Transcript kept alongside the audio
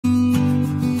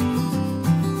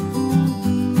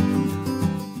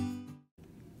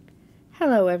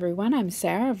everyone, I'm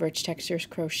Sarah of Rich Textures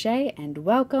Crochet and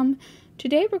welcome.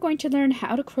 Today we're going to learn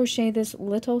how to crochet this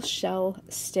little shell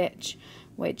stitch,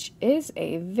 which is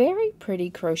a very pretty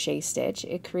crochet stitch.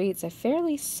 It creates a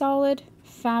fairly solid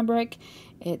fabric.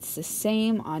 It's the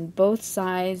same on both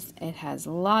sides. It has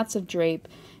lots of drape,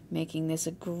 making this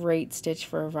a great stitch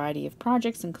for a variety of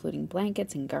projects, including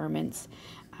blankets and garments.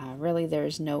 Really,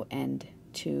 there's no end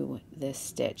to this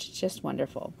stitch. It's just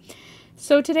wonderful.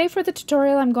 So today for the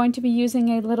tutorial I'm going to be using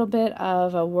a little bit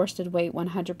of a worsted weight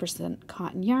 100%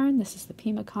 cotton yarn. This is the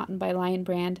Pima Cotton by Lion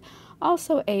brand.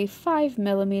 Also a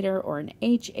 5mm or an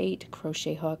H8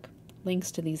 crochet hook. Links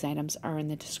to these items are in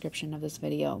the description of this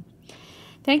video.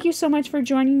 Thank you so much for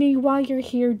joining me. While you're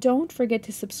here, don't forget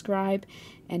to subscribe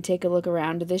and take a look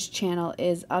around. This channel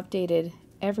is updated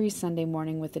every Sunday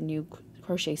morning with a new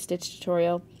crochet stitch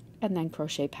tutorial and then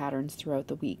crochet patterns throughout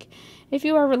the week. If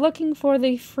you are looking for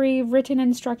the free written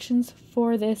instructions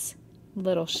for this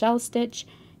little shell stitch,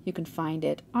 you can find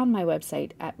it on my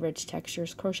website at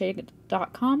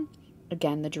richtexturescrochet.com.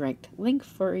 Again, the direct link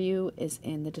for you is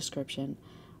in the description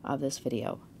of this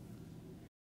video.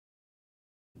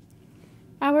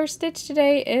 Our stitch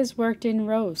today is worked in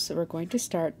rows, so we're going to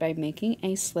start by making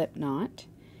a slip knot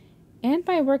and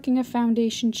by working a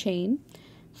foundation chain.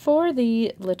 For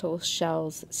the little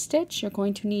shells stitch, you're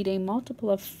going to need a multiple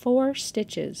of 4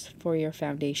 stitches for your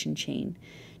foundation chain.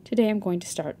 Today I'm going to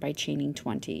start by chaining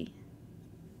 20.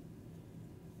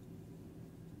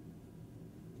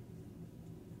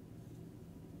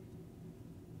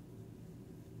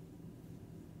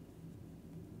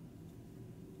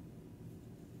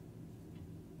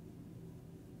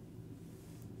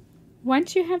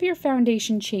 Once you have your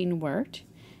foundation chain worked,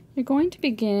 you're going to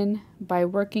begin by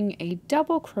working a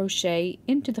double crochet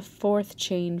into the 4th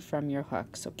chain from your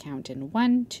hook. So count in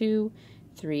 1, 2,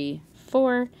 3,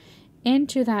 4.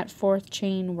 Into that 4th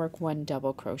chain, work 1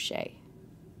 double crochet.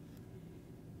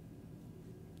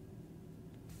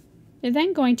 You're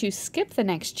then going to skip the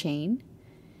next chain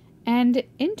and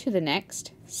into the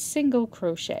next single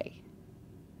crochet.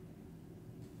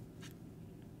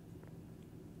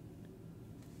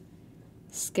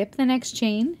 Skip the next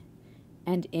chain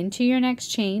and into your next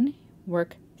chain,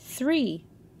 work 3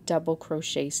 double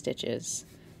crochet stitches.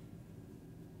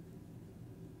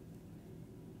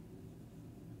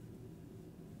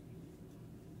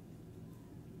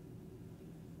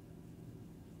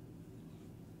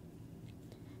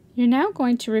 You're now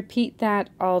going to repeat that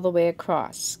all the way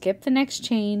across. Skip the next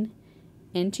chain,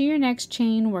 into your next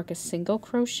chain, work a single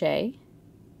crochet.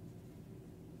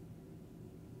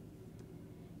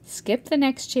 Skip the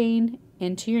next chain,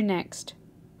 into your next,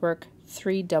 work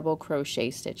 3 double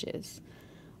crochet stitches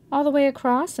all the way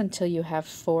across until you have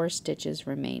 4 stitches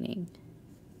remaining.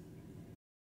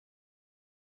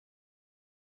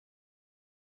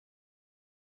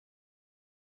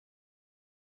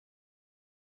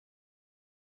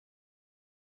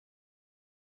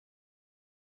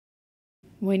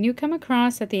 When you come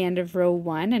across at the end of row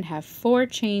 1 and have 4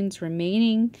 chains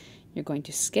remaining, you're going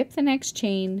to skip the next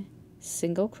chain,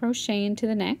 single crochet into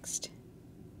the next,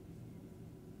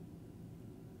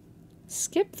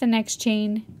 skip the next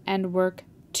chain and work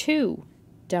 2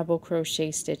 double crochet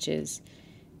stitches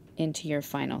into your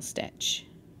final stitch.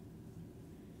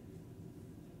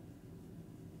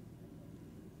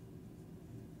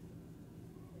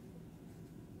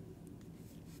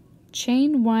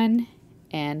 Chain 1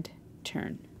 and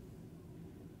turn.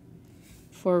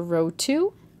 For row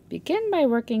 2, begin by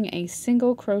working a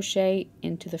single crochet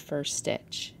into the 1st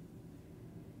stitch.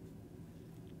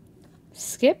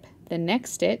 Skip the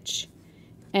next stitch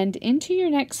and into your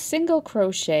next single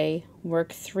crochet,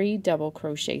 work 3 double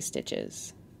crochet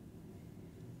stitches.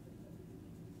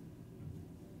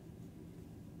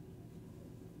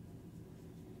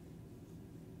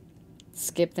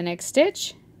 Skip the next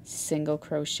stitch, single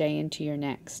crochet into your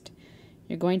next.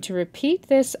 You're going to repeat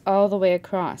this all the way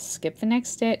across. Skip the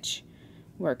next stitch,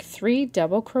 work 3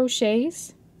 double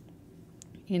crochets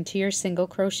into your single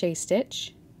crochet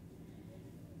stitch.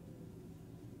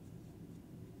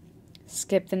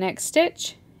 Skip the next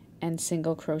stitch and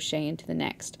single crochet into the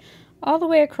next, all the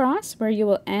way across where you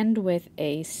will end with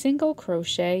a single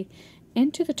crochet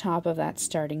into the top of that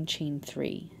starting chain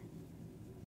 3.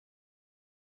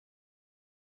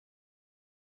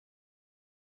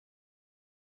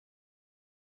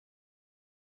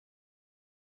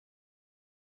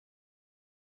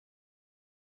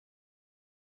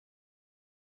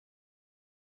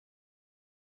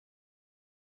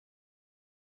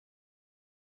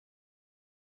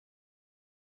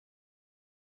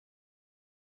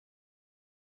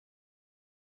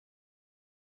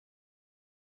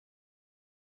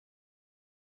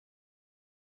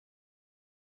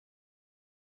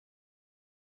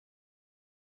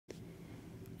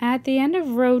 At the end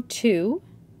of row 2,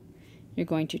 you're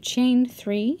going to chain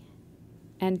 3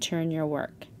 and turn your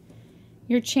work.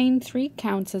 Your chain 3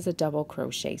 counts as a double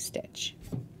crochet stitch.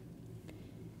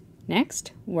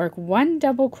 Next, work 1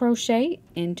 double crochet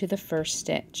into the first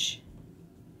stitch.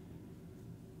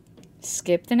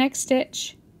 Skip the next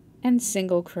stitch and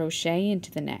single crochet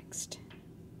into the next.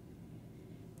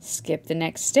 Skip the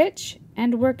next stitch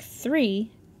and work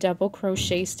 3 double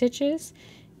crochet stitches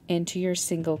into your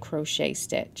single crochet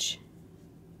stitch.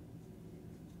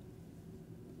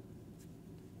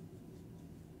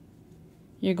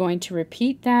 You're going to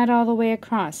repeat that all the way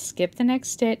across. Skip the next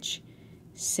stitch,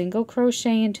 single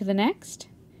crochet into the next,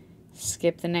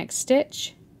 skip the next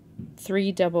stitch,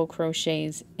 3 double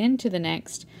crochets into the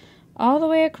next, all the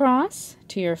way across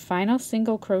to your final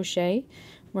single crochet,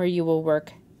 where you will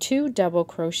work 2 double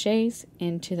crochets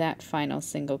into that final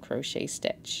single crochet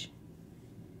stitch.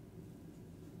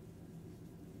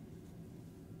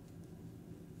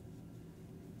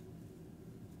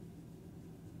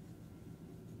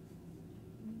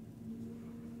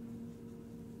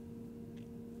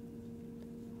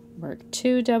 Work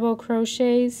 2 double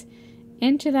crochets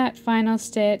into that final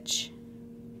stitch,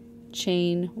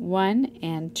 chain 1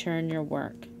 and turn your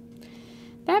work.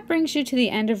 That brings you to the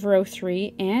end of row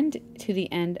 3 and to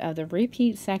the end of the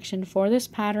repeat section for this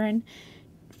pattern.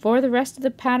 For the rest of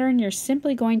the pattern, you're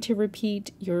simply going to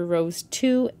repeat your rows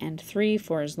 2 and 3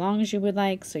 for as long as you would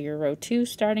like. So your row 2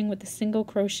 starting with the single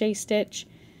crochet stitch,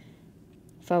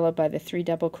 followed by the 3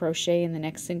 double crochet in the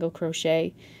next single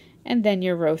crochet, and then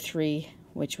your row 3,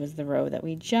 which was the row that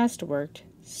we just worked,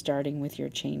 starting with your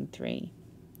chain 3.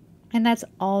 And that's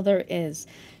all there is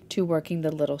to working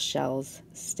the Little Shells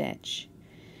stitch.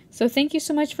 So thank you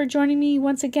so much for joining me.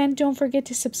 Once again, don't forget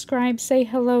to subscribe, say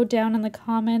hello down in the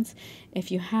comments.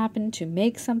 If you happen to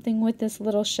make something with this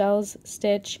Little Shells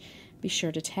stitch, be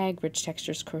sure to tag Rich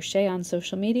Textures Crochet on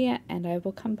social media and I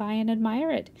will come by and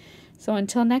admire it. So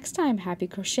until next time, happy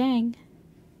crocheting.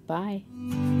 Bye.